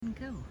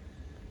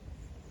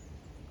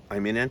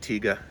I'm in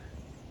Antigua,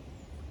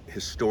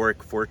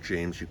 historic Fort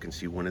James. You can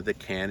see one of the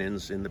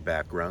cannons in the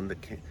background.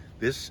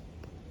 This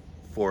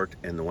fort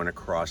and the one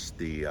across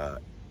the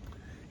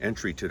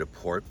entry to the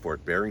port,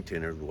 Fort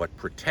Barrington, are what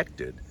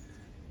protected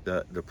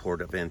the port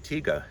of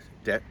Antigua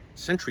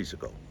centuries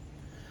ago.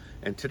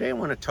 And today I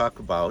want to talk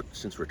about,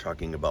 since we're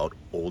talking about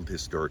old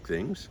historic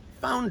things,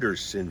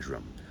 Founders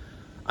Syndrome.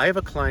 I have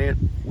a client,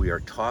 we are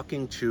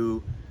talking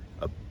to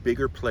a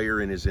bigger player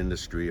in his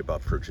industry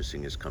about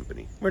purchasing his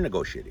company. We're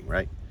negotiating,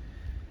 right?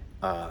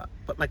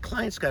 But my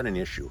client's got an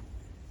issue.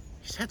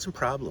 He's had some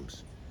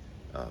problems.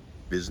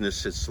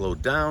 Business has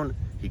slowed down.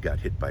 He got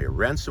hit by a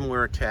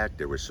ransomware attack.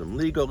 There were some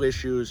legal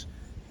issues.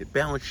 His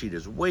balance sheet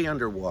is way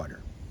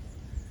underwater.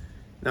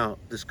 Now,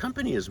 this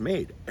company has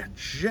made a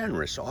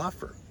generous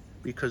offer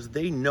because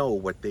they know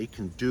what they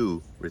can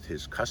do with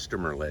his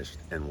customer list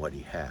and what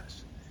he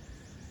has.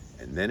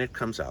 And then it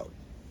comes out,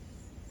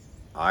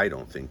 I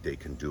don't think they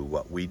can do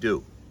what we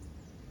do.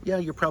 Yeah,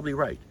 you're probably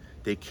right.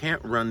 They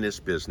can't run this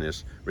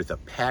business with a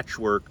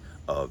patchwork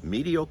of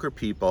mediocre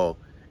people,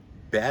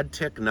 bad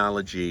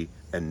technology,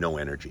 and no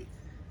energy,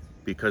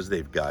 because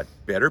they've got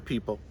better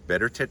people,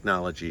 better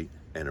technology,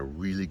 and a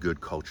really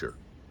good culture.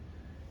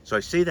 So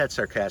I say that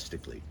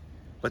sarcastically,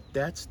 but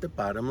that's the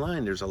bottom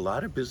line. There's a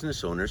lot of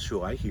business owners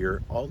who I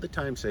hear all the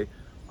time say,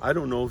 I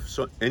don't know if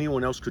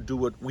anyone else could do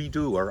what we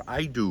do or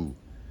I do.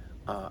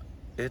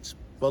 It's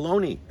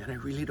baloney, and I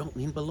really don't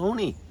mean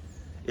baloney.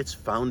 It's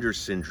founder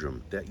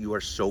syndrome, that you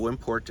are so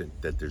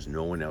important that there's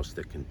no one else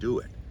that can do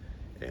it.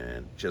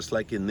 And just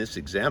like in this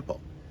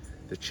example,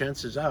 the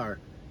chances are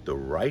the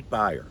right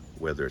buyer,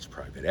 whether it's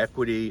private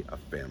equity, a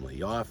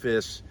family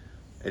office,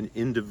 an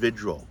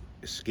individual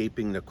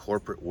escaping the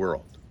corporate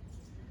world,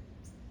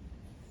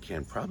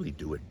 can probably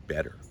do it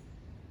better.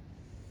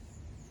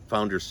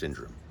 Founder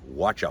syndrome,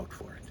 watch out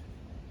for it.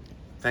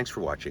 Thanks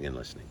for watching and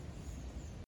listening.